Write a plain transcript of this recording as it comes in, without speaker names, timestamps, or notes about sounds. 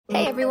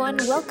everyone.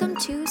 Welcome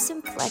to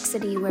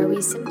Simplexity, where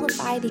we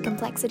simplify the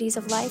complexities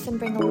of life and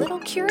bring a little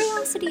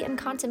curiosity and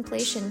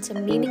contemplation to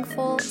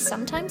meaningful,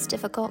 sometimes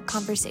difficult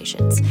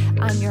conversations.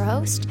 I'm your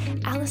host,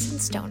 Allison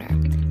Stoner.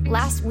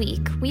 Last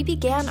week, we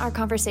began our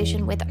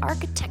conversation with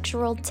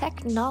architectural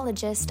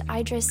technologist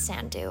Iddris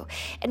Sandu,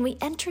 and we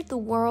entered the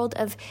world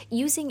of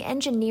using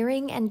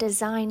engineering and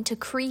design to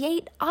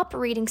create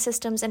operating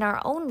systems in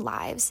our own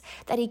lives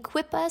that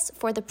equip us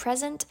for the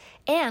present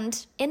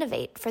and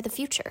innovate for the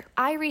future.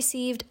 I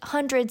received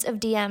hundreds of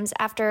DMs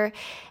after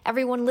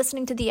everyone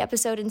listening to the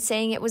episode and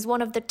saying it was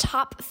one of the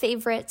top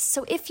favorites,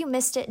 so if you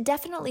missed it,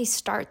 definitely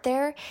start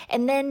there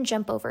and then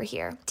jump over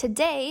here.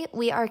 Today,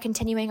 we are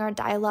continuing our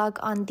dialogue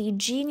on the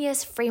genius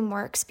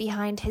frameworks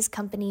behind his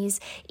companies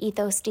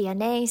Ethos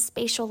DNA,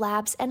 Spatial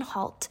Labs, and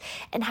Halt,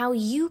 and how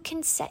you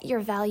can set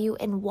your value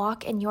and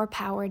walk in your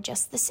power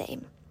just the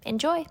same.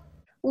 Enjoy!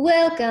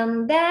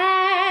 Welcome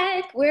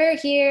back! We're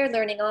here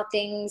learning all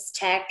things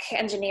tech,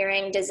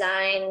 engineering,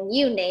 design,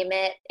 you name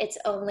it. It's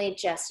only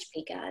just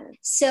begun.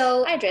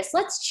 So, Iddris,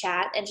 let's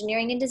chat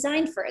engineering and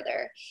design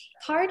further.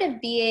 Part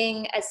of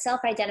being a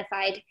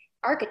self-identified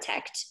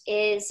architect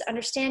is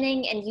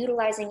understanding and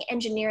utilizing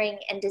engineering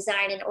and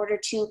design in order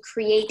to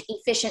create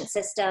efficient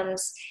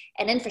systems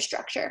and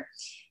infrastructure.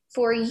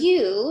 For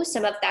you,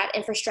 some of that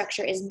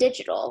infrastructure is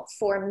digital.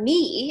 For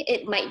me,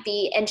 it might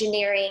be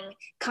engineering,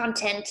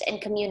 content, and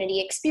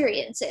community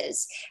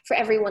experiences. For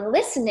everyone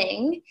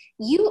listening,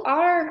 you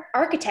are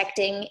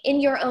architecting in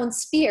your own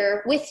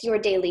sphere with your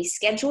daily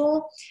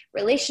schedule,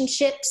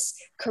 relationships,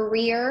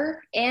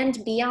 career,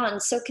 and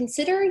beyond. So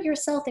consider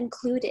yourself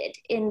included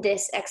in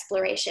this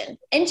exploration.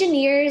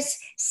 Engineers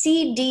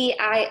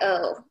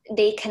CDIO.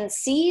 They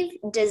conceive,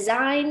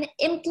 design,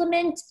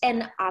 implement,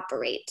 and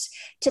operate.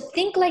 To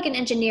think like an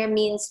engineer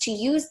means to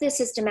use this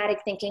systematic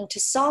thinking to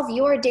solve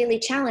your daily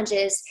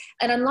challenges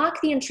and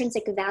unlock the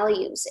intrinsic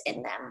values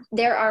in them.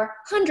 There are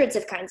hundreds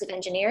of kinds of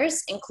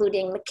engineers,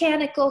 including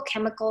mechanical,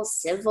 chemical,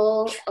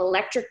 civil,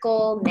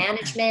 electrical,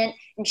 management,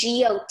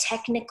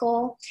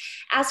 geotechnical.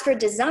 As for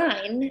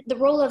design, the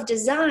role of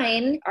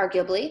design,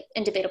 arguably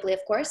and debatably, of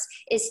course,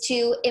 is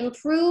to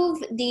improve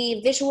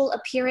the visual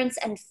appearance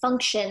and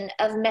function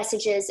of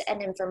messages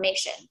and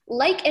information.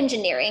 Like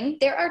engineering,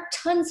 there are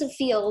tons of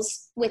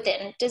fields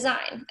within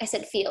design. I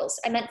said fields,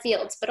 I meant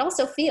fields, but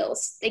also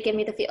feels. They give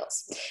me the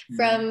feels.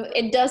 From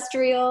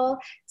industrial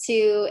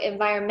to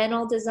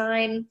environmental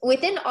design.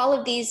 Within all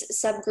of these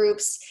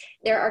subgroups,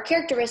 there are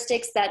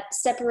characteristics that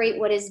separate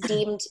what is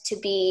deemed to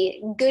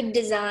be good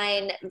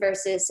design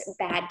versus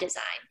bad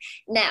design.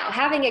 Now,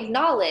 having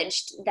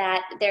acknowledged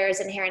that there is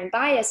inherent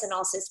bias in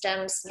all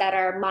systems that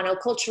are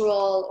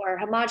monocultural or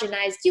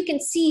homogenized, you can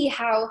see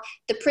how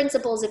the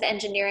principles of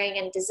engineering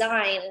and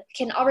design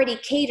can already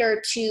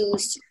cater to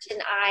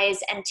certain eyes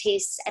and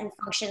tastes and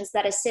functions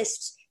that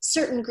assist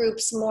certain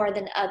groups more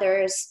than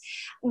others.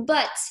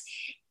 But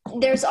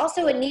there's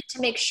also a need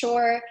to make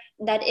sure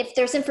that if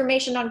there's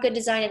information on good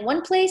design in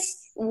one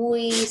place,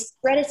 we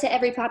spread it to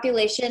every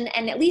population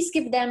and at least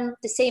give them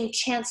the same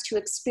chance to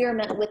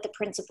experiment with the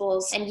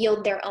principles and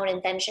yield their own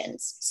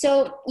inventions.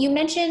 So you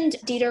mentioned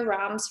Dieter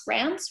Rams.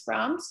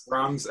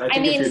 I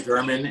mean, if you're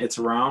German, it's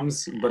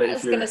Rams, but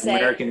if you're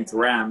American, it's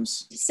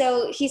Rams.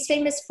 So he's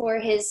famous for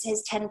his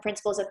 10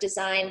 principles of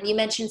design. You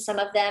mentioned some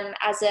of them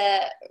as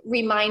a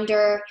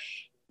reminder.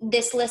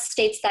 This list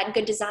states that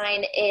good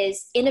design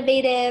is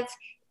innovative,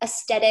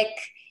 aesthetic,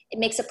 it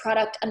makes a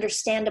product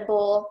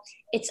understandable,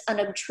 it's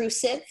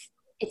unobtrusive,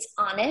 it's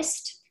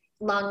honest,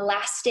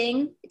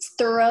 long-lasting, it's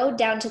thorough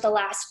down to the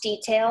last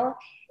detail,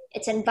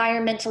 it's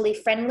environmentally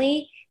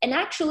friendly, and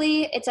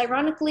actually, it's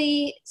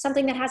ironically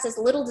something that has as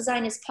little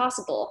design as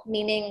possible,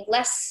 meaning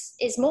less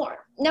is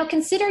more. Now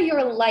consider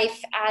your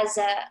life as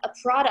a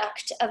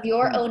product of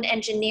your own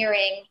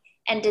engineering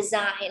and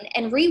design,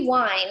 and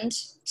rewind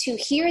to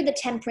hear the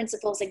 10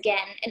 principles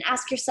again and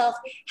ask yourself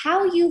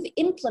how you've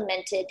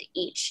implemented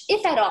each,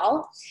 if at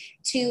all,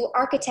 to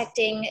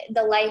architecting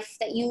the life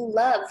that you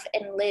love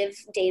and live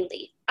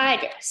daily.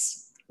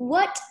 Iddris,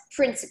 what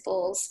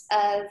principles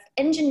of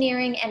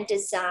engineering and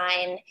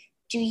design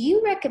do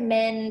you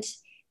recommend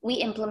we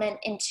implement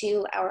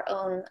into our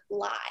own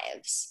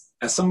lives?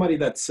 As somebody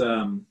that's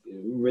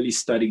really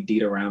studied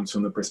Dieter Rams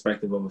from the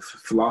perspective of a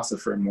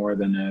philosopher more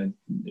than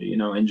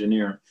a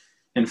engineer.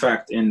 In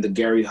fact, in the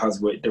Gary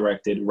Huswit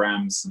directed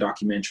Rams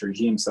documentary,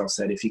 he himself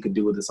said if he could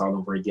do this all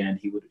over again,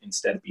 he would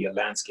instead be a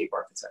landscape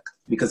architect,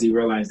 because he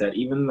realized that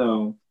even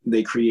though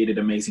they created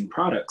amazing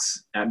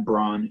products at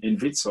Braun and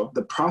Witzel,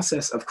 the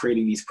process of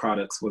creating these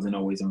products wasn't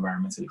always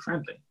environmentally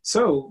friendly.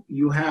 So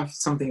you have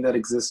something that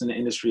exists in the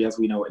industry as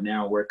we know it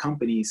now, where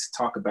companies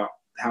talk about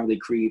how they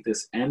create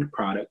this end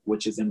product,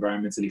 which is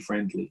environmentally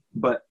friendly.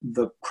 But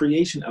the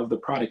creation of the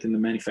product and the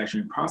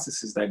manufacturing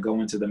processes that go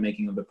into the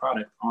making of the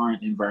product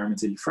aren't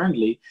environmentally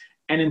friendly.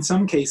 And in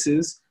some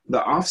cases,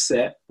 the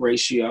offset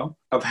ratio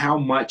of how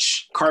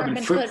much carbon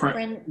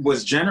footprint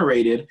was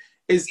generated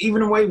is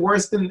even way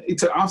worse than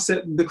to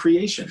offset the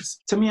creations.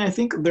 To me, I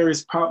think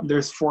there's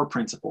 4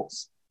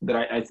 principles that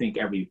I think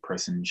every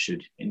person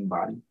should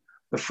embody.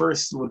 The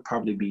first would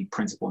probably be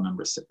principle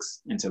number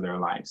 6 into their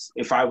lives.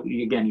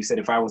 You said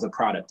if I was a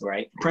product,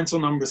 right?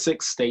 Principle number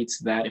 6 states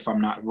that, if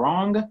I'm not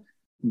wrong,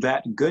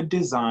 that good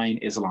design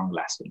is long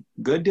lasting.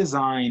 Good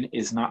design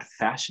is not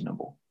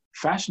fashionable.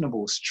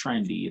 Fashionable is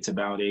trendy. It's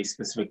about a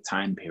specific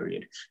time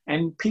period,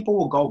 and people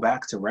will go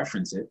back to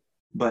reference it.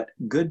 But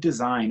good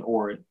design,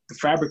 or the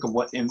fabric of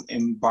what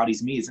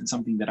embodies me, isn't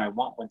something that I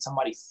want. When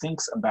somebody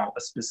thinks about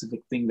a specific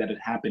thing that had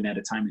happened at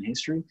a time in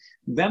history,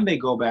 then they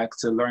go back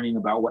to learning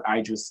about what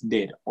Iddris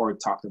did or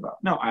talked about.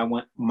 No, I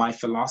want my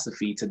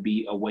philosophy to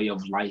be a way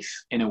of life,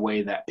 in a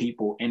way that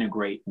people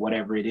integrate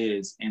whatever it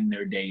is in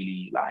their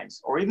daily lives.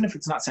 Or even if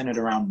it's not centered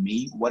around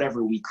me,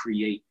 whatever we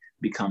create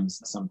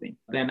becomes something.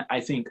 Then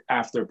I think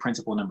after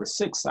principle number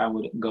 6, I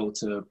would go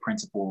to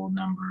principle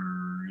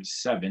number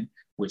 7,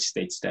 which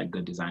states that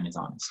good design is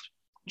honest.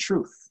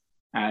 Truth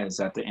as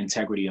at the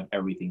integrity of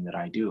everything that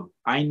I do.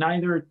 I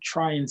neither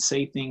try and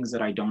say things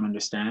that I don't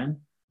understand,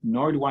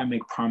 nor do I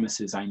make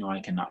promises I know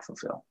I cannot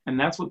fulfill. And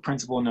that's what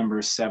principle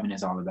number 7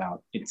 is all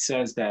about. It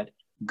says that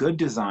good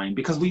design,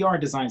 because we are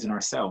designs in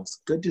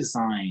ourselves, good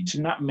design should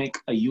not make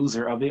a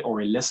user of it,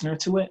 or a listener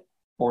to it,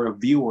 or a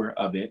viewer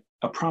of it,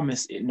 a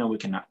promise it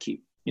cannot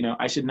keep.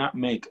 I should not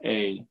make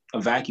a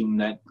vacuum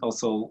that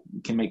also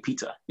can make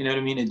pizza. You know what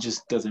I mean? It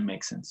just doesn't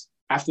make sense.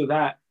 After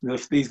that,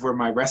 if these were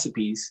my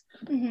recipes,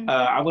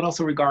 I would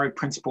also regard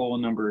principle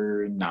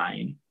number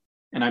 9.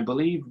 And I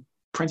believe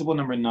principle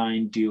number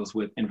 9 deals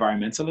with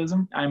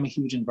environmentalism. I'm a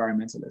huge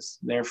environmentalist.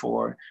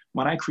 Therefore,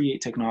 when I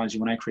create technology,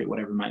 when I create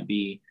whatever it might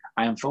be,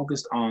 I am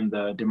focused on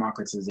the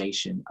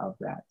democratization of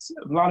that.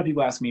 A lot of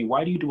people ask me,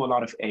 why do you do a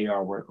lot of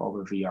AR work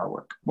over VR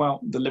work? Well,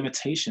 the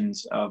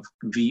limitations of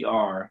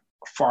VR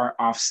far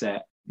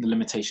offset the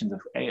limitations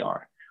of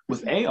AR.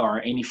 With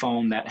AR, any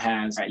phone that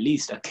has at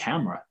least a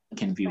camera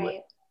can view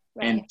it.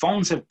 Right. And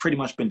phones have pretty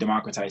much been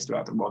democratized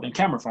throughout the world, and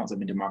camera phones have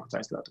been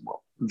democratized throughout the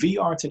world.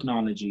 VR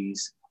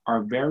technologies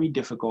are very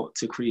difficult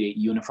to create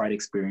unified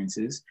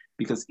experiences,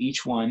 because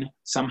each one,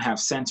 some have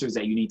sensors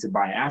that you need to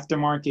buy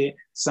aftermarket,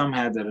 some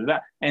have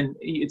and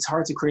it's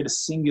hard to create a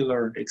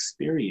singular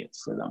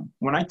experience for them.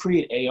 When I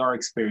create AR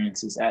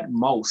experiences, at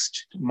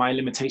most, my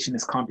limitation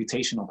is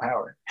computational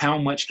power. How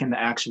much can the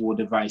actual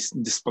device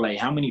display?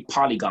 How many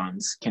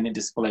polygons can it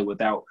display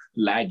without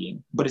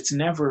lagging? But it's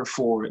never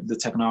for the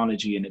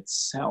technology in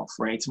itself,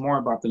 right? It's more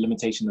about the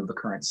limitation of the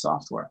current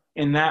software.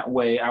 In that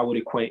way, I would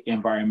equate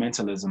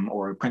environmentalism,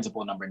 or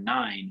principle number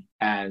 9,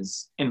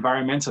 as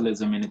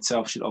environmentalism in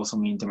itself should also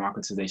mean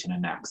democratization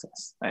and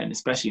access, and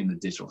especially in the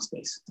digital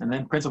space. And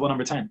then principle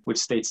number 10, which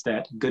states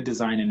that good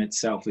design in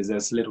itself is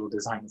as little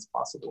design as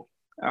possible.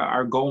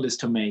 Our goal is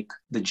to make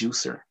the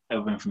juicer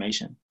of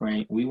information,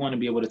 right? We want to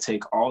be able to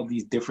take all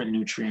these different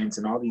nutrients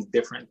and all these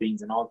different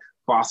things and all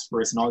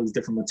phosphorus and all these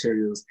different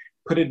materials,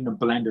 put it in a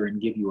blender and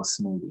give you a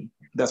smoothie.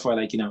 That's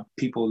why,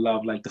 people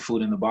love the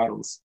food in the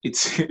bottles.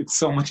 It's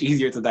so much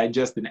easier to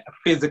digest than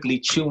physically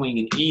chewing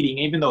and eating,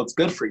 even though it's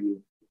good for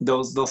you.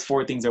 Those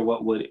 4 things are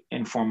what would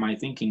inform my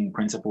thinking.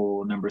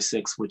 Principle number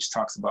 6, which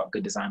talks about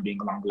good design being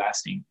long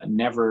lasting,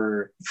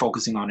 never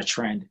focusing on a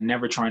trend,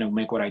 never trying to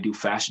make what I do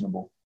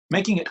fashionable.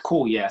 Making it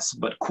cool, yes,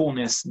 but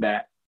coolness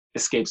that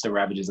escapes the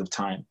ravages of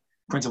time.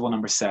 Principle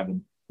number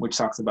 7, which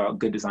talks about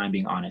good design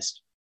being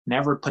honest.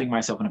 Never putting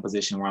myself in a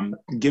position where I'm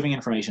giving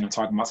information and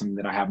talking about something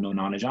that I have no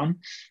knowledge on,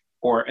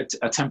 or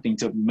attempting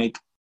to make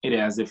it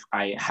as if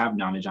I have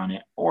knowledge on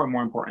it, or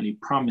more importantly,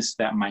 promise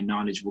that my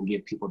knowledge will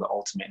give people the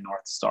ultimate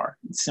North Star.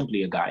 It's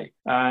simply a guide.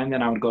 And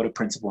then I would go to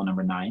principle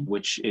number 9,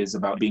 which is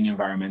about being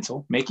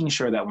environmental, making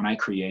sure that when I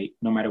create,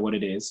 no matter what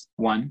it is,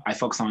 1, I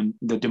focus on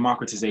the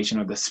democratization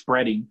or the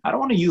spreading. I don't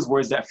want to use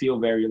words that feel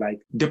very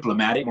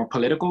diplomatic or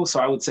political.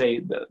 So I would say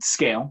the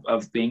scale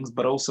of things,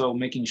 but also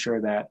making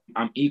sure that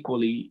I'm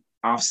equally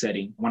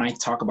offsetting. When I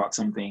talk about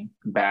something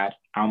bad,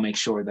 I'll make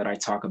sure that I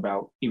talk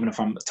about, even if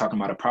I'm talking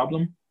about a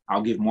problem,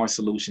 I'll give more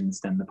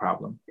solutions than the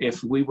problem.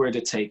 If we were to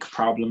take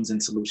problems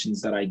and solutions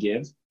that I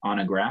give on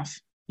a graph,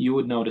 you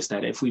would notice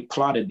that if we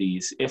plotted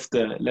these, if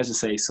let's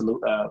just say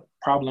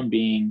problem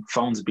being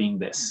phones being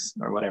this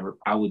or whatever,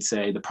 I would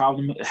say the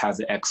problem has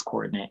an X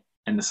coordinate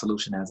and the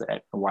solution has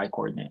a Y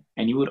coordinate.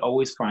 And you would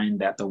always find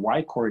that the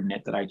Y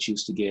coordinate that I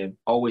choose to give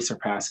always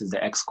surpasses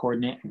the X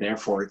coordinate.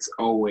 Therefore, it's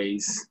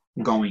always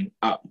going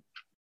up.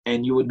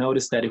 And you would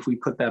notice that if we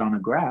put that on a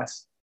graph,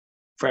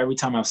 for every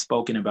time I've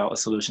spoken about a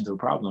solution to a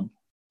problem,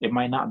 it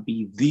might not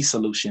be the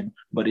solution,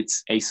 but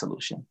it's a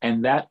solution.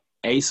 And that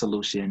a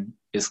solution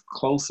is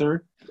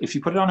closer, if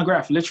you put it on a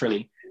graph,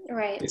 literally,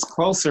 right, it's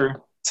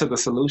closer to the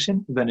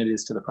solution than it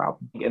is to the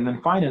problem. And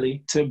then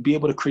finally, to be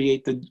able to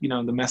create the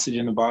message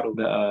in the bottle,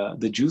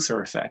 the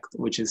juicer effect,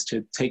 which is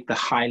to take the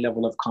high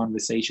level of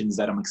conversations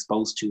that I'm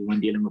exposed to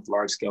when dealing with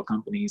large scale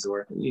companies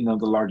or, the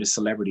largest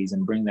celebrities,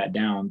 and bring that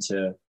down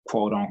to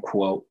quote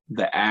unquote,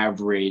 the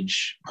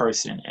average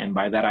person. And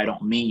by that, I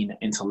don't mean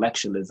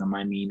intellectualism.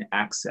 I mean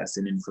access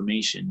and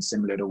information,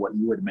 similar to what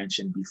you had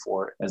mentioned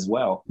before as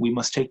well. We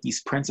must take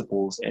these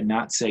principles and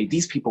not say,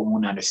 these people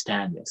won't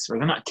understand this, or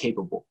they're not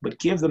capable, but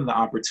give them the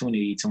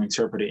opportunity to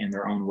interpret it in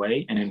their own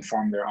way and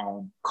inform their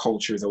own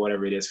cultures or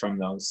whatever it is from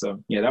those.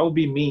 So yeah, that would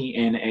be me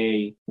in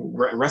a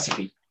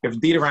recipe. If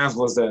Dieter Rams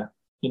was the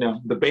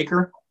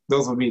baker,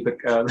 those would be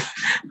the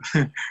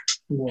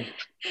yeah.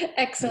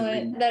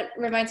 Excellent. That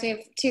reminds me of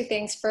two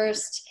things.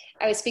 First,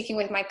 I was speaking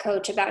with my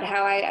coach about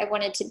how I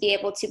wanted to be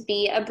able to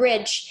be a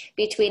bridge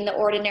between the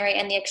ordinary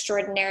and the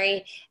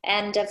extraordinary.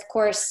 And of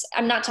course,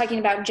 I'm not talking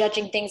about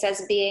judging things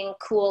as being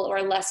cool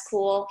or less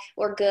cool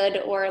or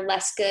good or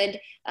less good,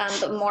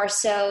 but more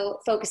so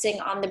focusing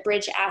on the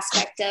bridge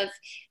aspect of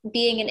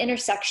being an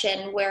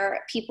intersection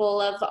where people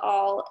of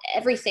all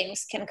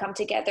everythings can come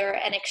together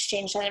and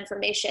exchange that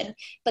information.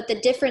 But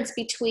the difference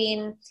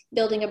between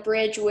building a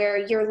bridge where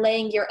you're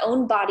laying your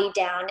own body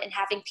down and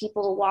having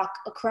people walk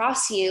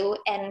across you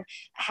and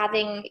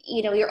having,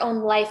 your own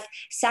life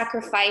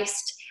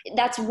sacrificed,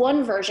 that's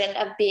one version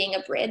of being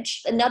a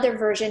bridge. Another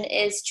version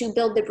is to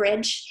build the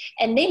bridge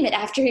and name it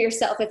after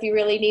yourself if you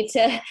really need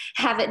to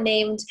have it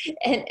named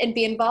and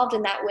be involved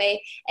in that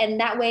way. And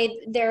that way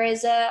there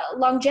is a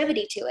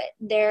longevity to it.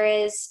 There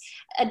is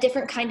a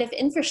different kind of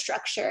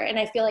infrastructure. And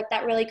I feel like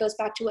that really goes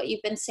back to what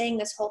you've been saying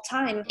this whole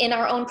time. In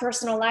our own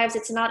personal lives,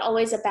 it's not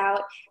always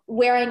about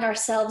wearing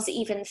ourselves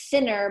even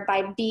thinner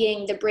by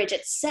being the bridge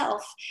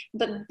itself,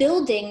 but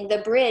building the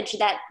bridge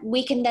that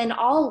we can then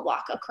all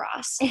walk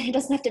across. And it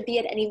doesn't have to be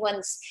at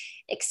anyone's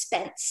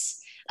expense,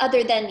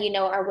 other than,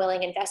 our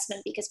willing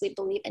investment because we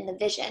believe in the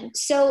vision.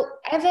 So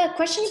I have a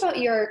question about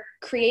your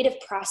creative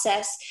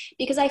process,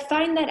 because I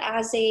find that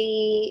as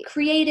a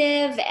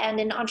creative and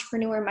an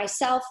entrepreneur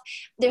myself,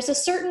 there's a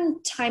certain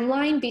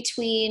timeline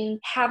between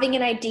having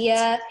an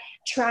idea,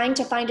 trying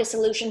to find a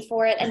solution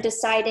for it, and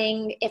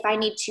deciding if I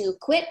need to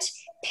quit,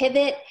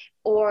 pivot,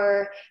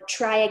 or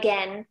try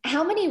again.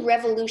 How many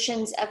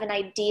revolutions of an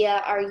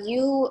idea are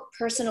you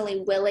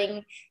personally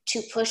willing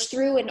to push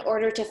through in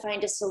order to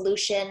find a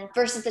solution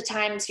versus the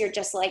times you're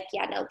just like,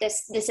 yeah, no,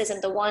 this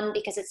isn't the one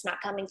because it's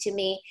not coming to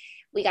me.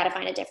 We got to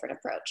find a different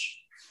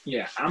approach.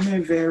 Yeah, I'm a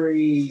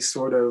very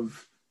sort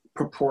of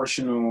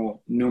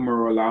proportional,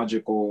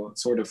 numerological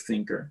sort of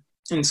thinker.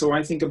 And so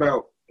I think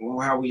about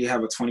how we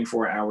have a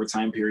 24-hour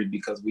time period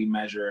because we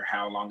measure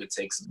how long it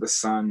takes the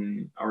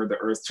sun or the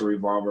earth to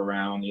revolve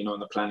around,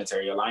 the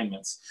planetary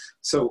alignments.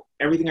 So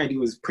everything I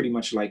do is pretty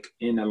much like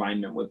in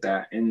alignment with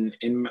that. And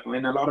in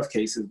a lot of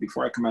cases,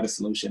 before I come at a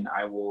solution,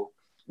 I will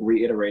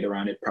reiterate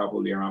around it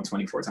probably around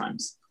 24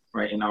 times,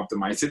 right? And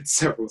optimize it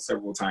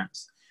several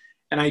times.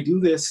 And I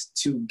do this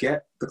to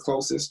get the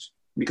closest,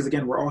 because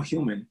again, we're all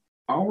human.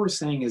 All we're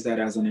saying is that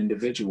as an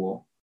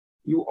individual,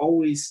 you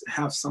always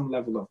have some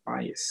level of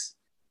bias.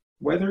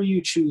 Whether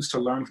you choose to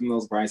learn from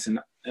those biases and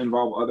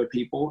involve other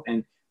people,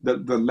 and the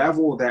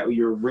level that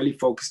you're really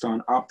focused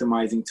on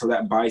optimizing till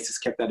that bias is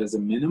kept at as a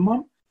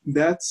minimum,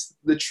 that's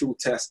the true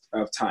test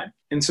of time.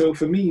 And so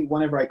for me,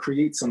 whenever I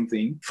create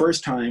something,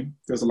 first time,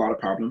 there's a lot of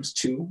problems.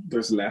 Two,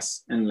 there's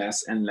less and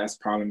less and less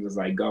problems as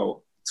I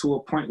go, to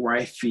a point where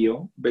I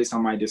feel, based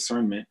on my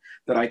discernment,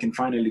 that I can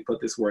finally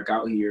put this work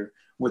out here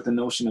with the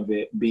notion of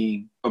it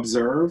being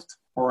observed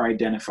or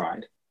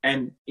identified.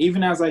 And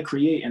even as I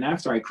create and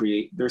after I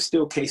create, there's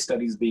still case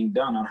studies being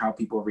done on how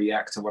people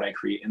react to what I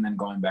create and then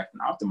going back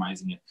and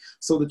optimizing it.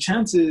 So the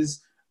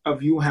chances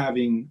of you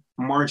having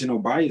marginal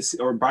bias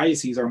or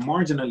biases are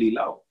marginally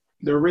low.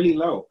 They're really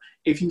low.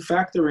 If you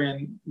factor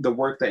in the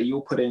work that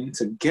you'll put in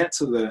to get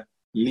to the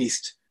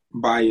least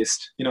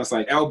biased, it's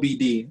like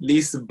LBD,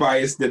 least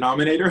biased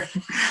denominator.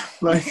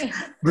 Like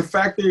the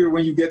fact that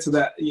when you get to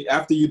that,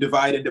 after you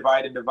divide in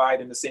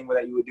the same way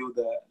that you would do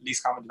the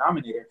least common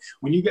denominator,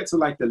 when you get to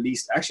like the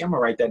least, actually I'm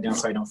gonna write that down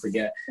so I don't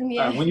forget.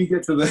 Yeah. When you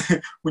get to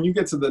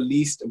the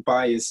least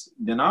biased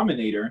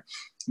denominator,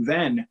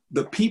 then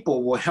the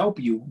people will help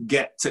you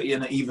get to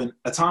an even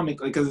atomic,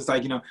 because it's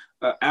like,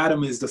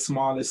 atom is the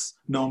smallest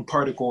known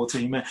particle to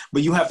human,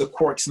 but you have the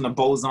quarks and the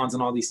bosons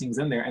and all these things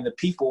in there, and the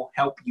people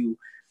help you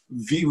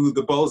view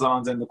the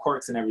bosons and the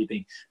quarks and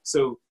everything.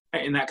 So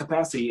in that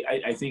capacity,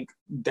 I think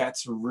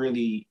that's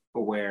really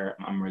where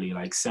I'm really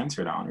like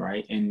centered on,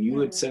 right? And you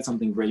had said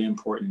something really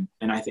important,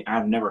 and I think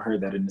I've never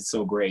heard that, and it's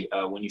so great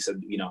when you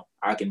said,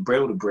 I can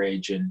build a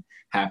bridge and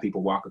have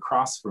people walk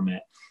across from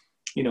it.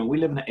 We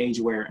live in an age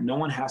where no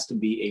one has to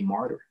be a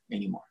martyr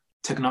anymore.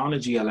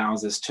 Technology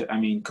allows us to,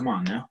 come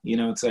on now,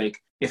 it's like,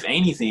 if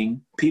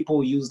anything,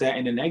 people use that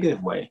in a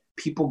negative way.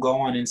 People go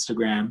on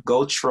Instagram,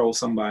 go troll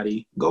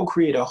somebody, go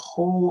create a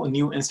whole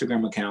new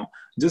Instagram account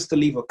just to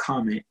leave a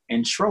comment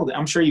and troll it.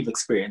 I'm sure you've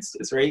experienced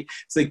this, right?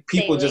 It's like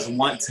people just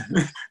want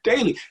to,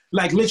 daily,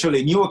 like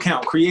literally new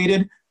account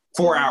created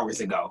 4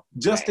 hours ago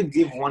just to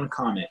give one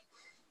comment.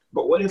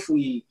 But what if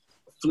we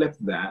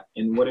flipped that,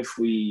 and what if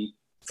we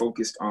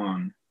focused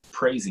on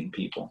praising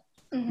people?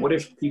 What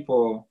if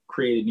people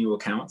created new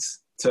accounts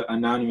to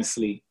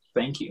anonymously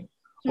thank you?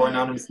 or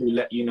anonymously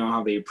let you know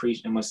how they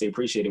appreciate and much they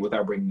appreciate it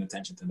without bringing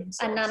attention to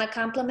themselves. A not a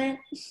compliment.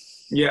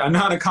 Yeah,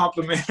 not a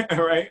compliment,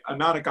 right?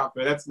 Not a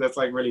compliment. That's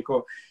like really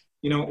cool.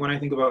 You know, when I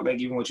think about like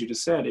even what you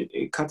just said,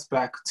 it cuts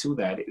back to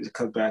that. It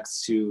cuts back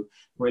to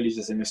really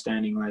just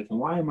understanding like,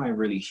 why am I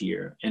really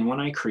here? And when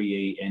I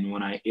create and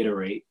when I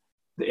iterate,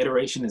 the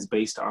iteration is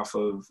based off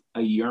of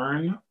a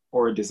yearn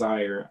or a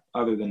desire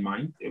other than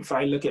mine. If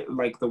I look at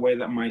like the way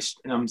that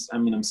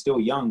I'm still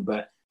young,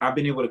 but I've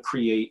been able to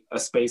create a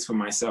space for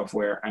myself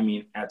where, I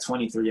mean, at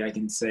 23, I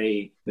can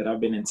say that I've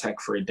been in tech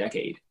for a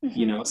decade,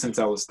 you know, since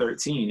I was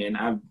 13. And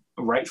I've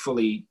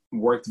rightfully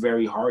worked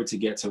very hard to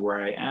get to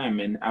where I am.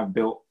 And I've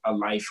built a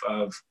life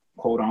of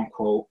quote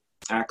unquote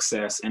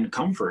access and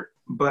comfort.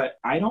 But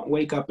I don't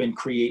wake up and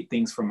create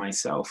things for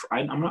myself.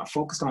 I'm not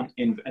focused on,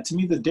 to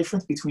me, the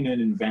difference between an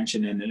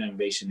invention and an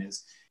innovation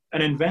is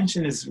an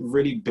invention is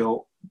really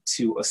built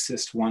to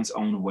assist one's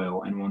own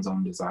will and one's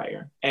own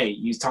desire. Hey,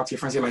 you talk to your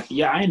friends, you're like,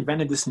 yeah, I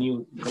invented this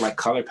new like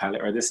color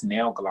palette or this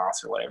nail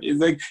gloss or whatever. It's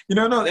like, you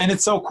know, no, and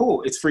it's so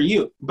cool. It's for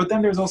you. But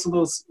then there's also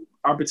those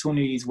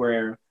opportunities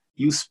where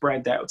you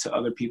spread that to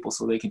other people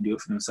so they can do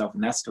it for themselves.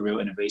 And that's the real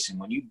innovation.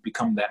 When you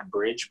become that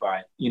bridge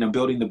by, you know,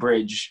 building the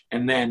bridge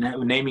and then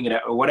naming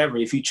it or whatever,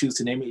 if you choose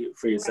to name it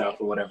for yourself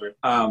or whatever,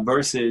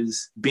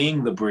 versus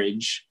being the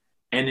bridge.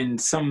 And in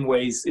some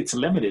ways it's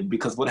limited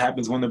because what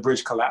happens when the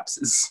bridge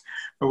collapses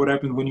or what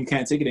happens when you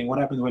can't take it in? What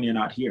happens when you're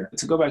not here?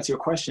 To go back to your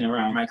question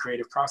around my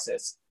creative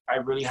process, I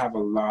really have a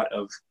lot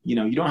of, you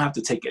know, you don't have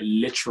to take it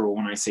literal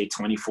when I say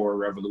 24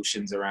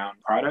 revolutions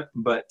around product,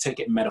 but take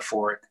it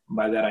metaphoric.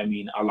 By that, I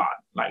mean a lot.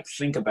 Like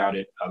think about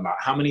it a lot.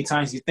 How many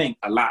times you think?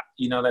 A lot.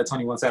 You know, that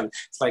 21/7.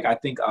 It's like I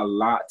think a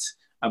lot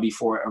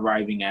before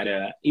arriving at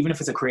even if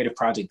it's a creative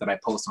project that I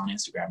post on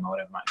Instagram or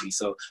whatever it might be.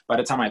 So by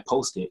the time I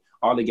post it,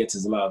 all it gets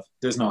is love.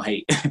 There's no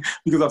hate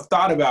because I've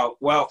thought about,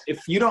 well, if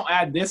you don't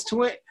add this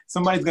to it,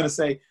 somebody's going to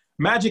say,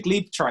 Magic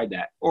Leap tried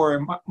that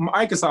or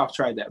Microsoft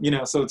tried that, you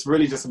know? So it's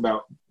really just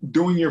about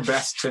doing your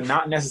best to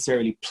not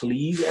necessarily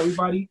please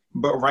everybody,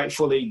 but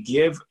rightfully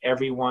give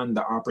everyone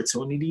the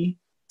opportunity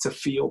to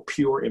feel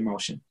pure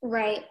emotion.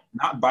 Right.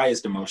 Not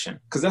biased emotion.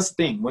 Because that's the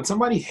thing. When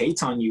somebody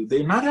hates on you,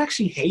 they're not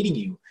actually hating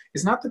you.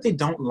 It's not that they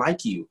don't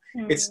like you.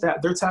 It's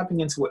that they're tapping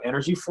into an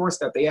energy force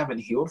that they haven't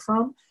healed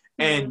from.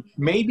 And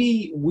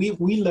maybe we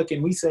look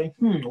and we say,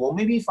 well,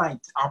 maybe if I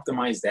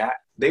optimize that,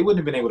 they wouldn't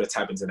have been able to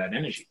tap into that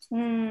energy.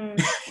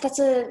 That's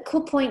a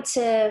cool point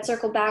to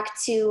circle back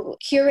to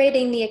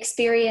curating the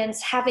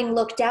experience, having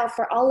looked out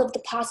for all of the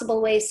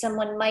possible ways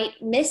someone might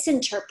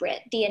misinterpret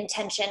the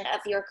intention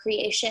of your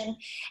creation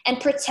and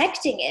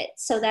protecting it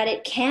so that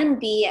it can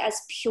be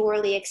as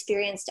purely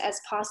experienced as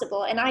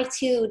possible. And I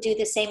too do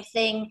the same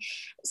thing.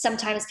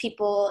 Sometimes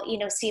people, you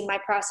know, see my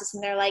process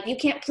and they're like, you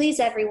can't please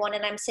everyone.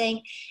 And I'm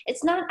saying,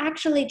 it's not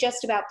actually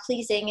just about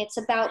pleasing. It's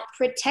about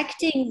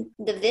protecting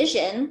the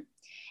vision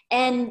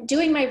and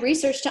doing my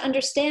research to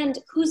understand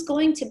who's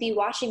going to be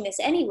watching this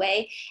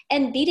anyway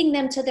and beating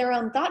them to their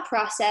own thought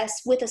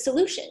process with a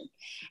solution.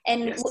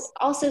 And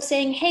also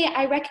saying, hey,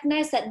 I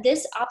recognize that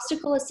this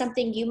obstacle is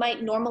something you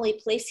might normally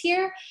place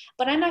here,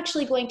 but I'm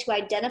actually going to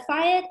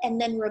identify it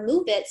and then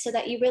remove it so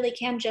that you really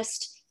can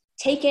just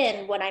take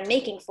in what I'm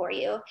making for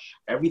you.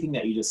 Everything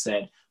that you just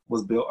said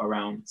was built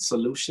around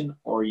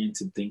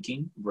solution-oriented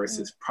thinking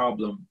versus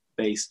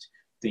problem-based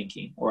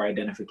thinking or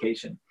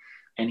identification.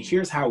 And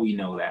here's how we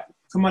know that.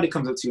 Somebody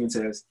comes up to you and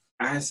says,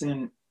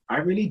 Addison, I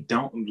really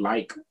don't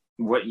like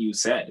what you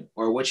said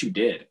or what you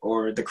did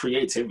or the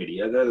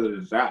creativity.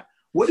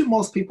 What do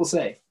most people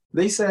say?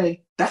 They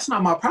say, that's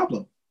not my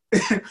problem.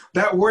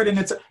 That word in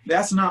it,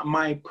 that's not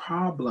my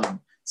problem.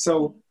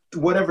 So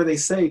whatever they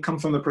say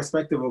comes from the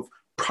perspective of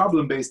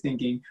problem-based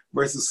thinking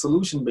versus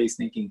solution-based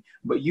thinking.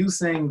 But you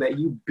saying that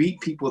you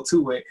beat people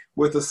to it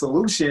with a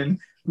solution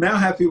now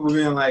have people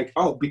being like,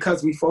 oh,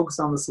 because we focus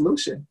on the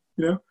solution,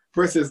 you know?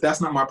 Versus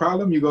that's not my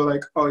problem. You go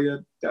like, oh yeah,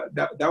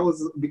 that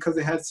was because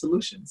it had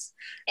solutions.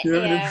 You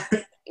know yeah, what I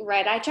mean?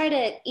 Right. I try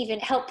to even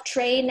help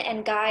train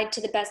and guide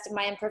to the best of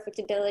my imperfect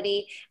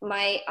ability,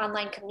 my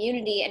online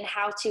community and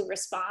how to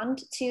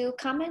respond to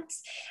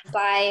comments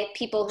by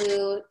people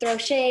who throw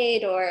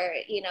shade or,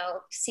 you know,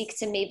 seek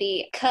to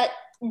maybe cut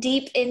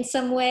deep in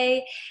some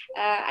way.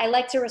 I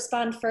like to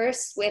respond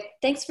first with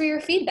thanks for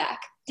your feedback.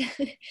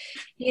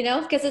 You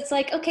know, because it's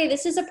like, okay,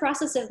 this is a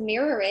process of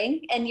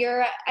mirroring and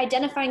you're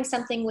identifying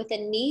something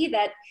within me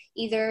that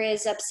either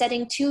is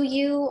upsetting to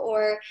you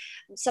or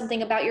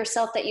something about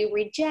yourself that you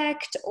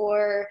reject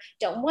or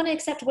don't want to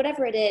accept,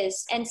 whatever it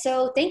is. And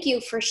so thank you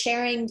for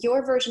sharing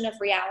your version of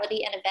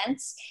reality and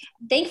events.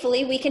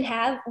 Thankfully, we can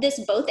have this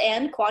both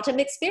and quantum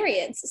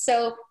experience.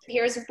 So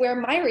here's where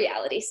my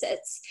reality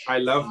sits. I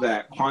love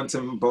that.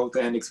 Quantum both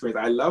and experience.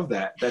 I love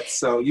that. That's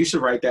so, you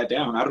should write that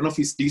down. I don't know if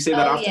do you say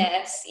that often?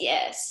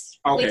 Yes.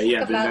 Okay, we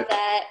talk about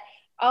that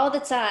all the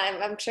time.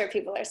 I'm sure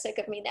people are sick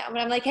of me now, but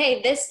I'm like,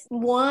 hey, this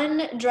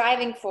one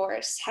driving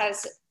force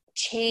has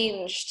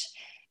changed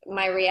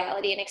my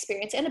reality and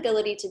experience and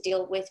ability to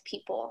deal with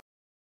people.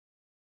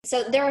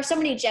 So there are so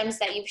many gems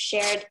that you've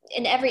shared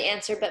in every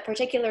answer, but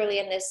particularly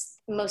in this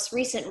most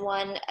recent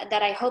one,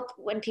 that I hope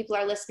when people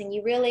are listening,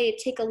 you really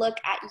take a look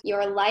at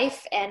your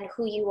life and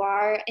who you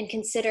are and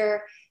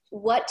consider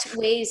what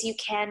ways you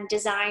can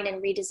design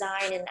and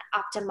redesign and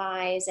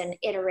optimize and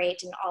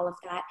iterate and all of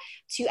that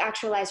to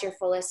actualize your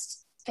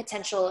fullest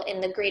potential in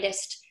the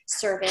greatest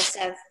service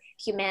of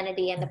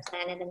humanity and the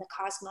planet and the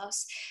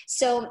cosmos.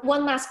 So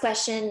one last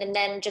question, and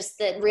then just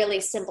the really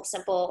simple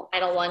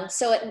final one.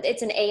 So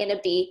it's an A and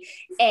a B.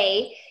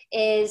 A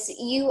is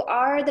you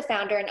are the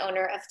founder and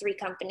owner of 3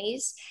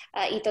 companies,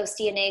 Ethos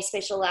DNA,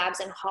 Spatial Labs,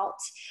 and Halt.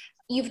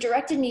 You've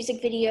directed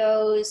music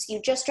videos. You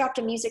just dropped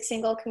a music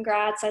single.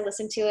 Congrats. I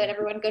listened to it.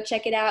 Everyone go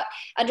check it out.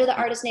 Under the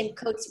artist name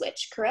Code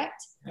Switch,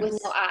 correct? Yes. With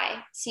no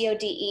I.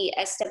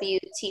 CODESWTCH.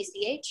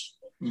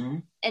 Mm-hmm.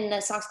 And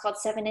the song's called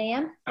 7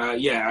 a.m.?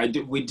 Yeah,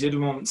 we did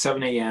one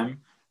 7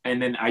 a.m.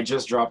 And then I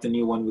just dropped a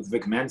new one with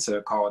Vic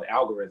Mensa called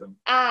Algorithm.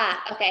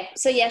 Okay.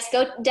 So yes,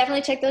 go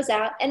definitely check those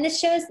out. And this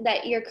shows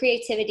that your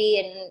creativity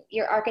and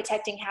your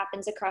architecting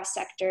happens across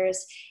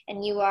sectors.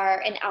 And you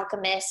are an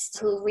alchemist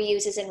who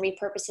reuses and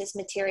repurposes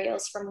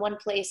materials from one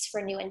place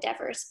for new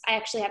endeavors. I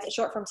actually have a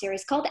short form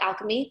series called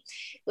Alchemy,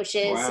 which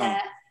is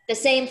the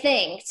same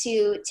thing,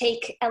 to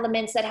take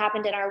elements that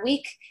happened in our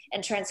week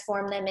and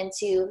transform them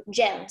into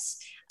gems.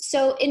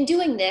 So in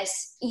doing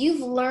this, you've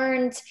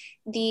learned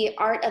the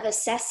art of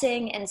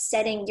assessing and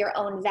setting your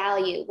own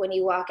value when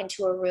you walk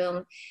into a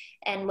room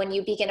and when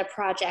you begin a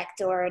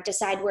project or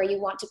decide where you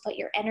want to put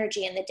your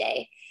energy in the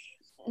day.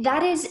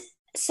 That is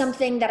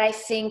something that I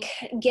think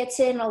gets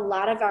in a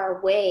lot of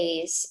our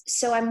ways.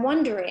 So I'm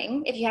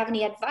wondering if you have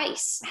any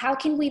advice. How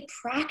can we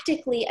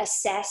practically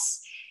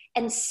assess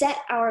and set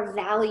our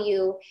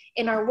value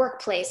in our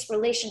workplace,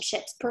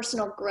 relationships,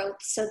 personal growth,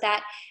 so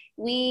that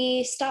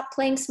we stop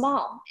playing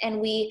small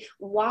and we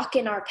walk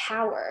in our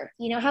power?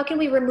 You know, how can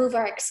we remove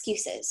our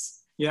excuses?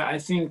 Yeah, I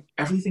think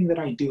everything that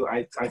I do,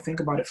 I think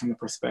about it from the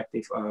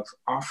perspective of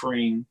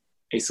offering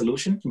a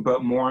solution,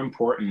 but more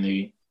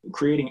importantly,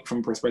 creating it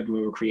from the perspective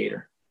of a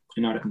creator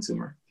and not a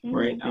consumer,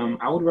 right?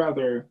 I would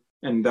rather,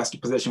 and that's the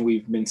position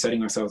we've been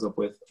setting ourselves up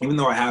with. Even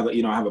though I have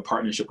a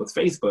partnership with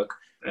Facebook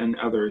and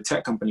other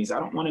tech companies, I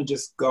don't want to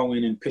just go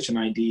in and pitch an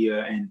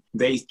idea and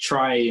they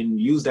try and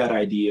use that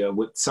idea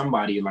with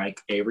somebody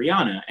like a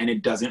Rihanna, and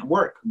it doesn't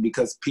work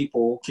because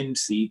people can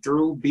see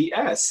through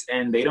BS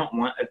and they don't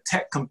want a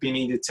tech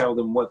company to tell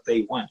them what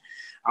they want.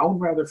 I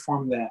would rather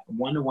form that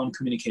one-to-one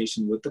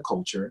communication with the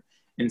culture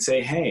and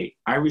say, hey,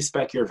 I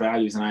respect your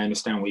values and I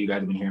understand what you guys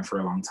have been hearing for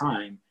a long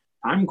time.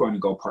 I'm going to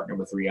go partner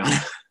with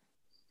Rihanna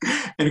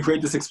and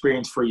create this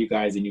experience for you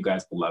guys, and you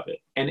guys will love it.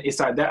 And it's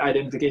that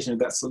identification of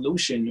that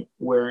solution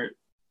where,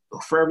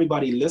 for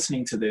everybody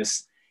listening to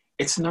this,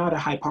 it's not a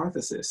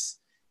hypothesis.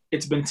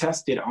 It's been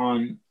tested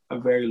on a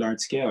very large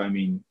scale. I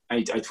mean,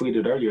 I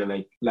tweeted earlier,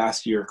 like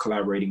last year,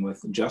 collaborating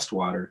with Just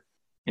Water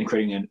and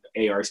creating an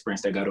AR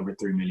experience that got over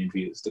 3 million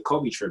views. The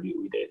Kobe tribute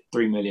we did,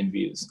 3 million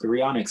views. The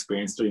Rihanna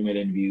experience, 3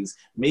 million views.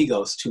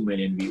 Migos, 2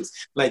 million views.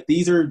 Like,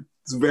 these are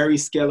very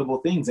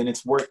scalable things, and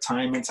it's worked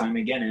time and time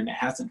again, and it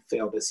hasn't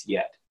failed us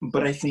yet.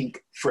 But I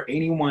think for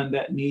anyone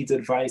that needs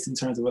advice in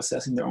terms of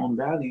assessing their own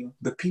value,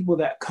 the people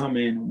that come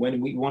in,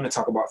 when we want to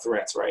talk about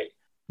threats, right?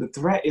 The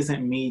threat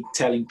isn't me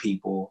telling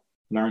people,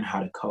 learn how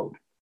to code.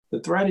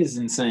 The threat is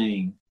in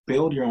saying,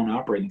 build your own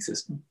operating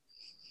system.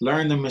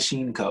 Learn the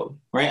machine code,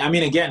 right? I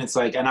mean, again, it's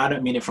like, and I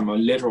don't mean it from a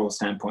literal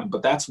standpoint,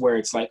 but that's where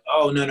it's like,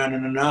 oh,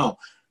 no.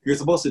 You're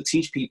supposed to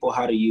teach people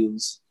how to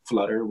use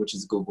Flutter, which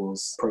is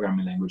Google's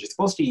programming language. You're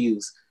supposed to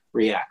use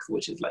React,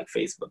 which is like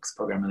Facebook's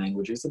programming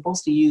language. You're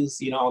supposed to use,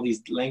 all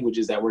these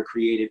languages that were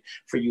created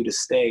for you to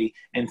stay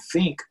and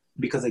think,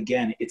 because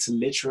again, it's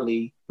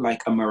literally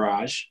like a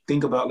mirage.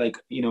 Think about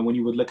when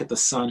you would look at the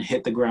sun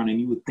hit the ground and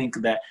you would think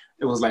that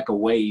it was like a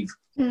wave,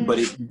 but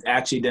it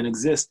actually didn't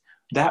exist.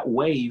 That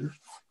wave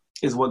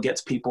is what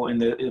gets people in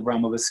the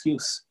realm of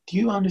excuse. Do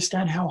you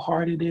understand how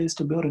hard it is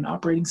to build an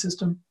operating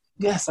system?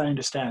 Yes, I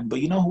understand. But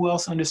you know who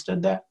else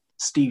understood that?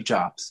 Steve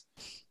Jobs.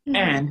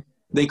 And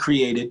they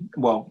created,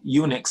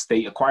 Unix,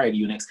 they acquired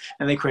Unix,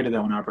 and they created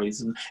their own operating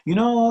system. You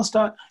know who else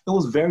thought it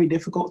was very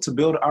difficult to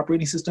build an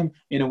operating system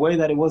in a way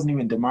that it wasn't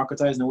even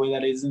democratized in the way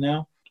that it is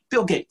now?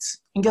 Bill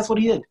Gates. And guess what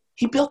he did?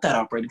 He built that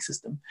operating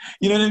system.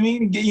 You know what I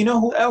mean? You know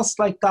who else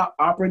thought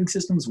operating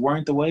systems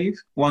weren't the wave?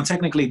 Well,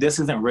 technically, this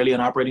isn't really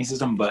an operating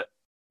system, but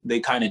they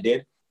kind of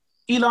did.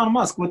 Elon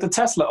Musk with the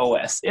Tesla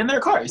OS in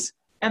their cars.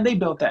 And they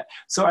built that.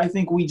 So I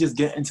think we just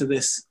get into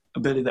this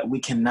ability that we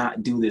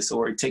cannot do this,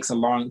 or it takes a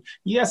large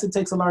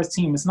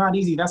team. It's not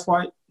easy. That's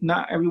why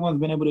not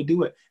everyone's been able to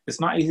do it. It's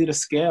not easy to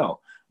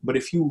scale. But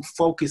if you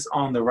focus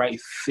on the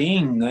right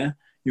thing,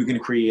 you can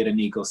create an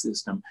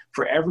ecosystem.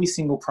 For every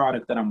single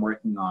product that I'm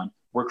working on,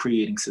 we're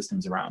creating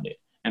systems around it.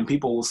 And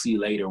people will see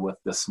later with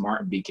the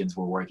smart beacons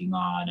we're working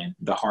on and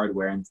the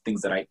hardware and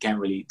things that I can't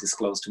really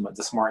disclose too much,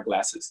 the smart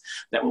glasses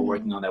that we're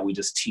working on that we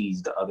just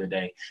teased the other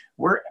day.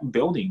 We're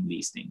building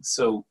these things.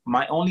 So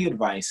my only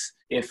advice,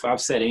 if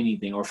I've said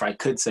anything or if I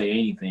could say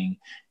anything,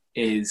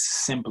 is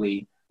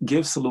simply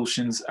give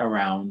solutions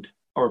around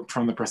or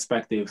from the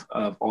perspective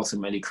of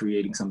ultimately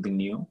creating something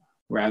new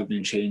rather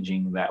than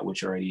changing that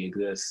which already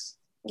exists.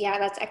 Yeah,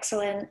 that's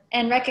excellent.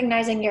 And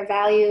recognizing your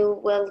value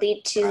will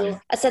lead to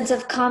a sense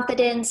of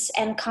confidence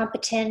and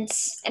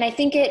competence. And I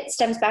think it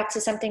stems back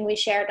to something we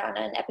shared on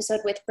an episode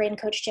with Brain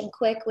Coach Jim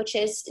Quick, which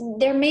is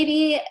there may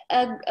be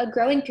a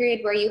growing period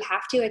where you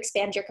have to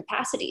expand your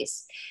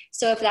capacities.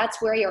 So if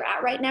that's where you're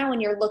at right now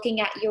and you're looking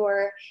at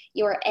your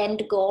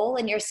end goal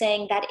and you're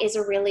saying that is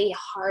a really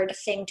hard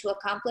thing to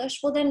accomplish,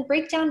 well, then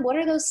break down what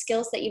are those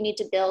skills that you need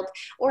to build,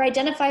 or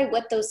identify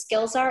what those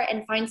skills are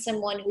and find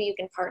someone who you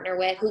can partner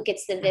with, who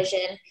gets the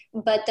vision.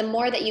 But the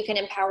more that you can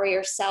empower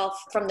yourself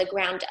from the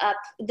ground up,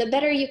 the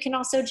better you can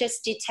also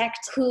just detect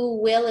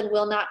who will and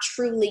will not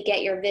truly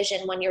get your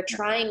vision when you're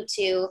trying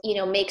to,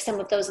 make some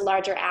of those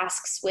larger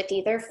asks with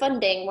either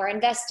funding or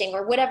investing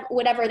or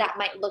whatever that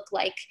might look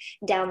like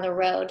down the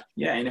road.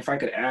 Yeah, and if I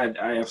could add,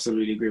 I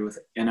absolutely agree with,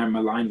 and I'm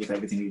aligned with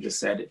everything you just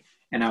said.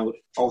 And I would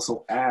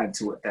also add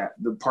to it that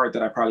the part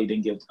that I probably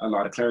didn't give a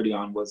lot of clarity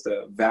on was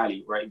the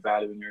value, right?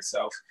 Valuing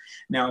yourself.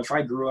 Now, if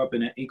I grew up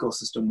in an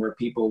ecosystem where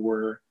people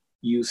were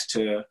used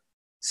to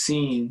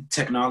seeing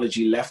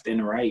technology left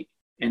and right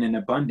and in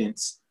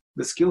abundance,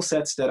 the skill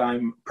sets that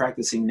I'm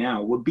practicing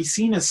now would be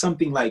seen as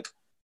something like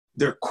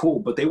they're cool,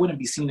 but they wouldn't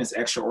be seen as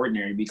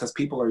extraordinary because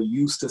people are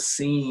used to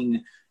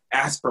seeing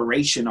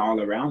aspiration all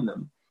around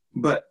them.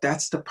 But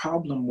that's the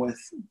problem with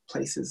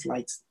places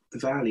like the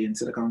Valley and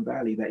Silicon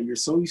Valley, that you're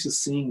so used to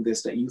seeing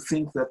this that you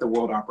think that the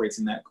world operates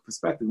in that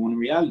perspective, when in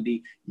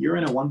reality, you're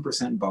in a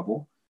 1%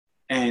 bubble.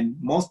 And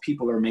most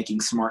people are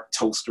making smart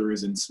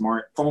toasters and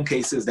smart phone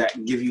cases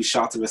that give you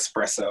shots of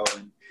espresso.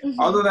 And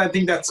although I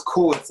think that's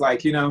cool, it's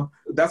like,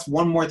 that's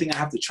one more thing I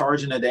have to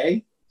charge in a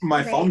day,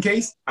 my phone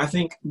case. I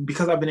think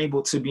because I've been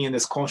able to be in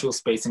this cultural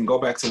space and go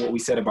back to what we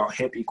said about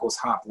hip equals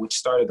hop, which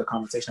started the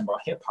conversation about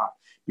hip hop,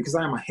 because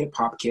I am a hip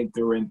hop kid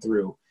through and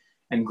through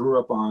and grew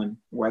up on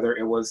whether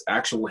it was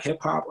actual hip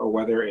hop or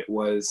whether it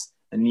was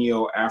a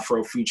neo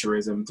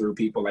Afro-futurism through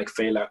people like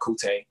Fela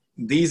Kuti.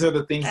 These are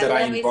the things that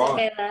I involve.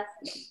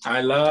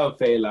 I love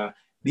Fela.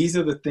 These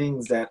are the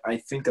things that I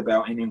think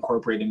about and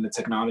incorporate in the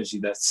technology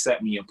that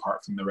set me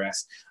apart from the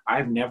rest.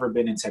 I've never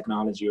been in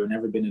technology or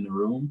never been in a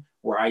room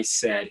where I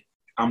said,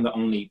 I'm the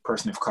only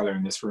person of color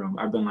in this room.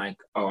 I've been like,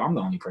 oh, I'm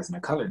the only person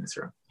of color in this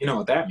room. You know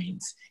what that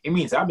means? It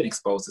means I've been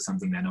exposed to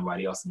something that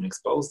nobody else has been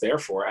exposed.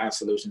 Therefore, I have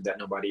solutions that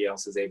nobody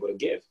else is able to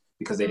give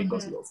because they didn't go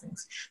through those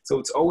things. So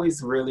it's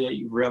always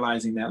really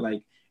realizing that,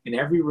 like, in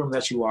every room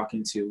that you walk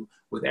into,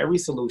 with every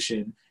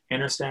solution,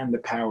 understand the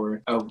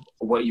power of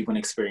what you're going to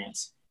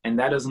experience. And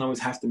that doesn't always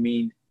have to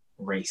mean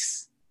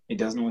race. It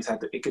doesn't always have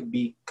to, it could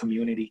be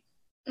community.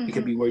 It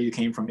could be where you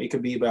came from. It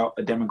could be about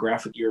a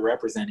demographic you're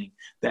representing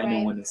that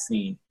no one has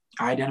seen.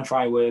 I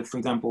identify with, for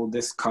example,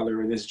 this color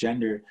or this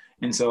gender.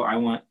 And so I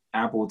want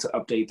Apple to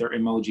update their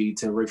emoji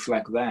to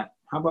reflect that.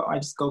 How about I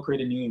just go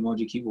create a new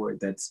emoji keyboard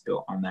that's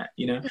built on that,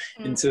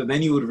 And so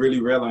then you would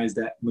really realize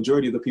that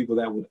majority of the people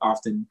that would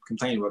often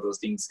complain about those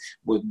things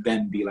would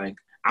then be like,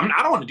 I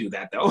don't want to do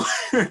that though.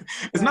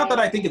 It's not that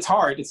I think it's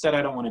hard, it's that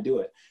I don't want to do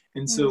it.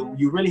 And so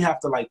you really have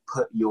to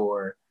put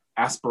your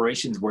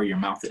aspirations where your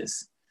mouth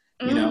is.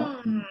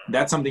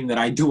 That's something that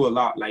I do a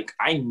lot. Like,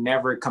 I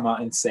never come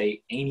out and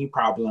say any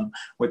problem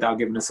without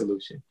giving a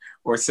solution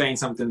or saying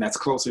something that's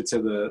closer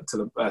to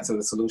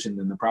the solution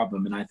than the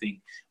problem. And I think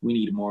we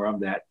need more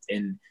of that.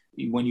 And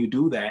when you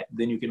do that,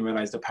 then you can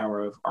realize the power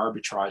of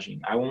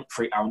arbitraging.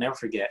 I'll never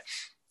forget.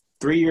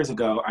 3 years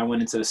ago, I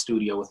went into the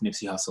studio with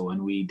Nipsey Hussle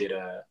and we did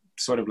a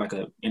sort of like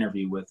an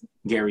interview with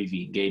Gary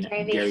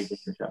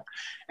Vaynerchuk.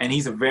 And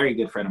he's a very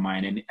good friend of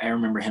mine. And I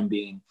remember him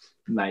being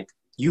like,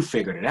 you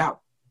figured it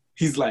out.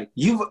 He's like,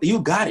 you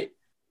got it.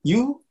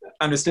 You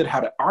understood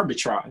how to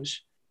arbitrage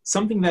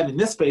something that in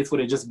this space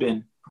would have just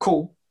been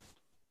cool.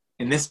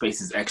 In this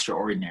space is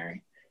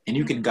extraordinary. And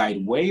you can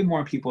guide way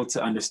more people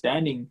to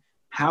understanding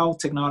how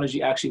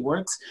technology actually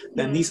works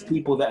than these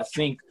people that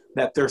think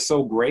that they're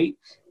so great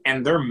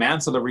and their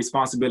mantle of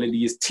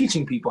responsibility is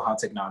teaching people how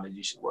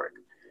technology should work.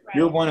 Right.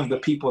 You're one of the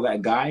people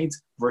that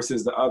guides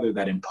versus the other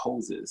that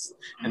imposes.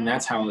 And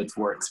that's how it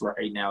works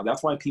right now.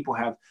 That's why people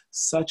have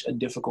such a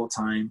difficult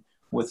time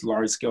with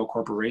large-scale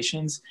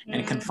corporations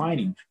and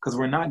confining, because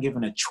we're not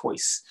given a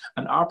choice.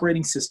 An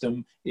operating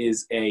system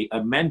is an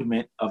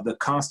amendment of the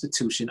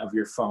constitution of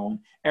your phone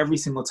every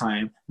single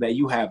time that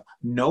you have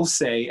no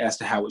say as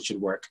to how it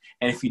should work.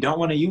 And if you don't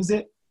want to use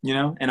it,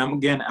 and I'm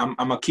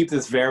gonna keep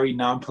this very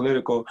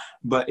non-political,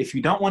 but if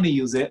you don't want to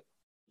use it,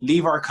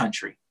 leave our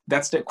country.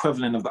 That's the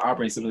equivalent of the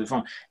operating system of the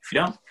phone. If you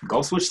don't,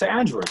 go switch to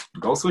Android,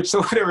 go switch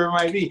to whatever it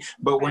might be,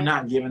 but we're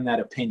not given that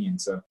opinion.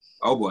 So,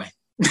 oh boy.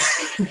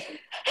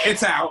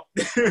 It's out.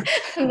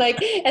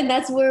 And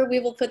that's where we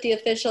will put the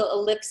official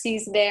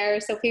ellipses there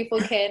so people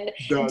can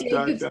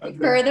dig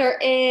further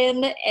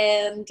in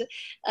and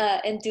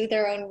do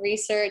their own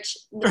research.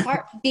 The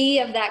part B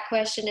of that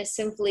question is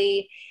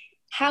simply,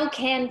 how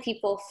can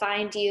people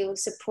find you,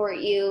 support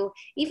you,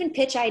 even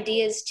pitch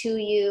ideas to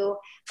you,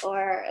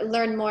 or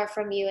learn more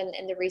from you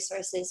and the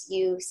resources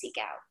you seek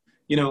out?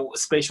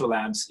 Spatial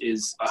Labs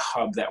is a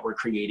hub that we're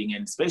creating,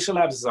 and Spatial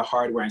Labs is a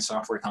hardware and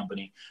software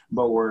company,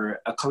 but we're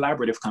a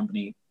collaborative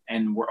company,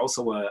 and we're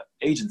also an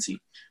agency.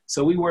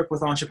 So we work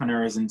with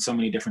entrepreneurs and so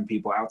many different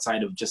people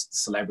outside of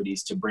just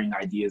celebrities to bring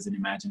ideas and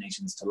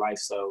imaginations to life.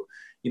 So,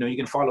 you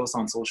can follow us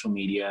on social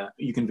media.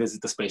 You can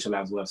visit the Spatial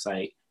Labs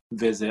website,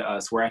 visit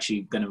us. We're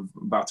actually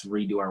about to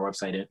redo our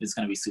website. It's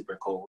going to be super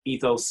cool.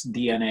 Ethos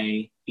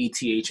DNA,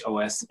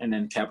 ETHOS, and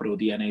then capital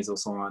DNA is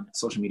also on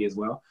social media as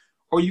well.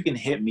 Or you can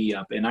hit me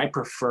up, and I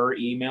prefer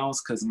emails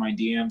because my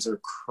DMs are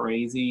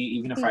crazy.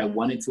 Even if I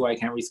wanted to, I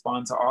can't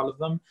respond to all of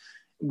them.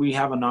 We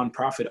have a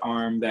nonprofit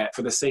arm that,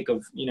 for the sake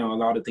of, a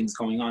lot of things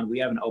going on, we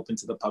haven't opened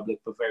to the public,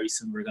 but very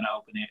soon we're going to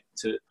open it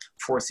to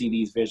foresee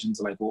these visions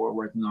like what we're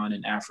working on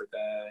in Africa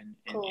and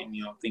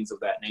things of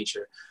that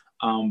nature.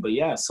 But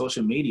yeah,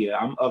 social media,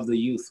 I'm of the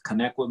youth.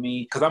 Connect with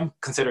me because I'm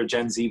considered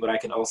Gen Z, but I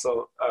can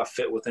also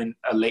fit within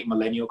a late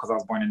millennial because I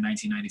was born in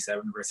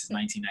 1997 versus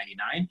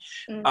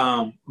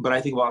 1999. But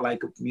I think about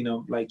like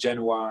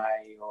Gen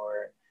Y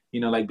or,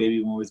 like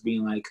baby boomers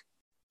being like,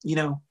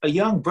 a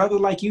young brother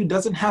like you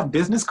doesn't have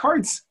business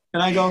cards.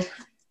 And I go,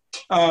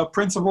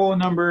 principle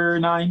number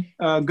 9,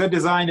 good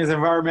design is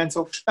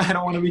environmental. I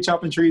don't want to be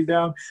chopping trees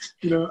down.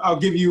 I'll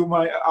give you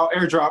I'll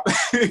airdrop,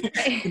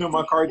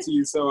 my card to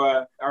you. So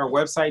our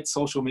website,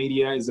 social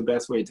media is the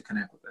best way to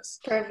connect with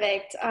us.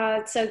 Perfect.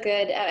 It's so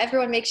good.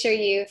 Everyone make sure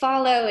you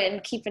follow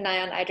and keep an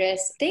eye on Iddris.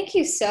 Thank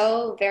you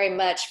so very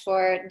much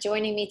for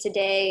joining me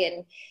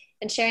today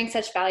and sharing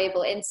such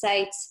valuable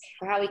insights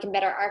for how we can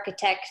better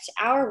architect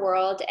our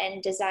world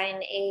and design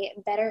a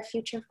better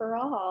future for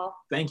all.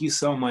 Thank you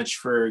so much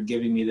for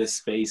giving me this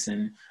space.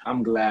 And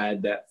I'm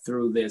glad that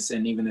through this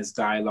and even this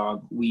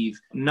dialogue, we've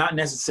not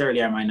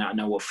necessarily, I might not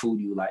know what food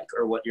you like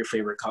or what your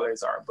favorite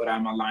colors are, but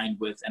I'm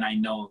aligned with, and I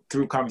know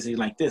through conversations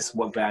like this,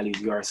 what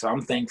values you are. So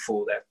I'm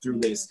thankful that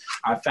through this,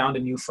 I found a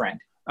new friend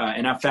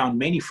and I found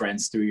many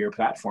friends through your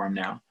platform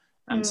now.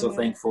 I'm so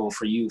thankful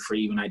for you for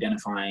even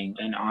identifying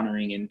and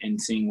honoring and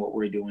seeing what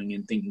we're doing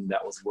and thinking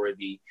that was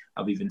worthy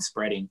of even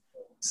spreading.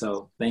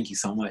 So thank you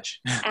so much.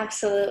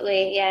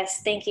 Absolutely.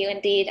 Yes. Thank you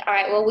indeed. All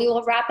right. Well, we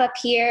will wrap up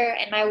here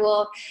and I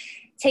will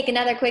take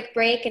another quick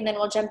break and then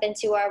we'll jump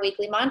into our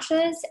weekly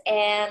mantras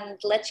and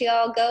let you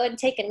all go and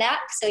take a nap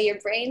so your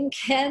brain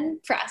can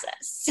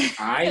process.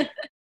 All right.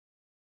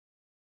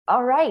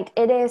 All right,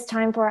 it is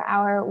time for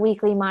our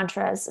weekly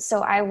mantras.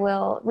 So I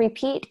will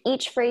repeat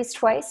each phrase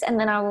twice and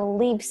then I will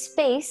leave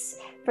space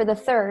for the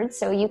third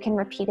so you can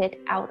repeat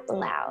it out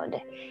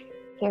loud.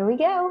 Here we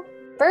go.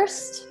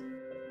 First,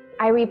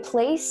 I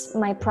replace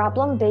my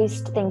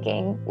problem-based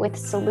thinking with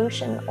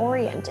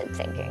solution-oriented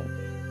thinking.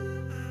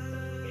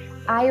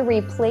 I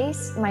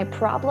replace my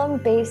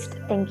problem-based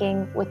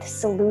thinking with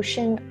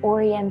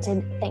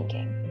solution-oriented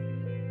thinking.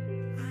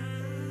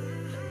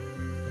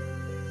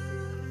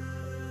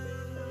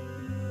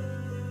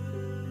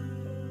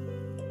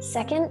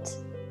 Second,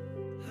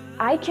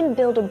 I can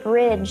build a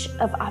bridge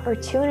of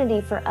opportunity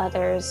for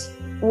others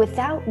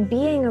without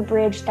being a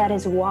bridge that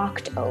is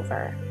walked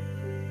over.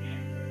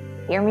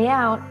 Hear me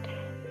out.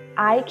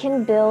 I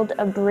can build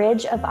a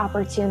bridge of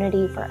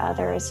opportunity for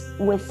others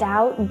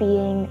without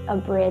being a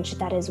bridge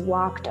that is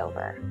walked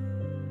over.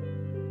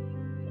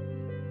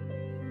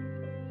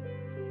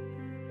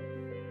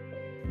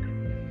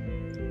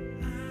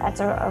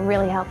 That's a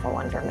really helpful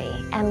one for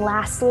me. And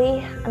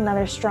lastly,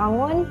 another strong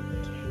one.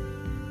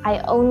 I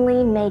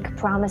only make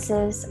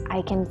promises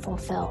I can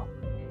fulfill.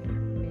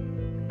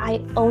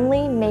 I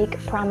only make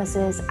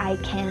promises I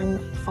can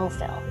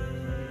fulfill.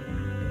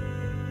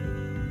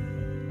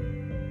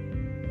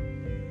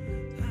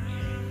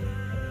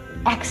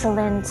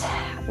 Excellent.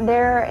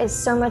 There is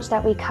so much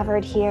that we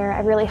covered here. I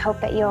really hope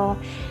that you'll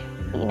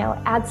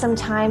add some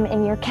time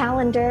in your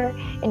calendar,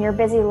 in your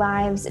busy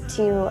lives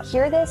to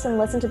hear this and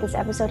listen to this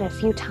episode a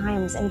few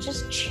times and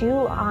just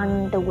chew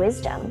on the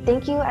wisdom.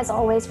 Thank you as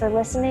always for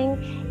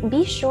listening.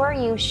 Be sure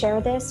you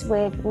share this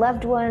with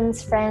loved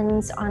ones,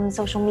 friends on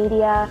social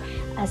media,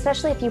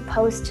 especially if you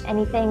post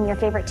anything, your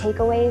favorite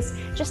takeaways,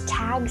 just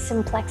tag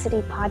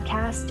Simplexity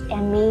Podcast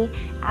and me,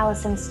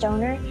 Allison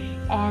Stoner,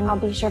 and I'll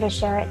be sure to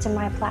share it to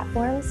my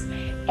platforms.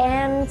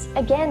 And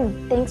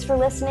again, thanks for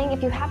listening.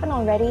 If you haven't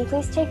already,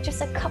 please take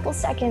just a couple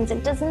seconds.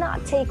 It does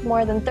not take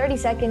more than 30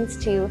 seconds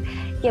to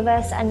give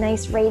us a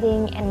nice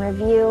rating and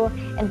review.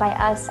 And by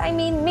us, I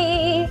mean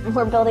me.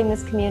 We're building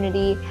this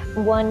community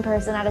one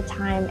person at a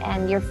time,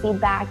 and your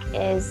feedback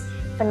is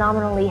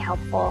phenomenally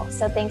helpful.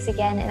 So thanks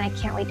again, and I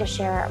can't wait to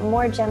share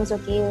more gems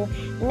with you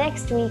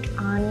next week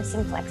on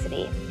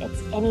Simplexity.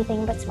 It's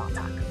anything but small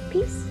talk.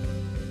 Peace.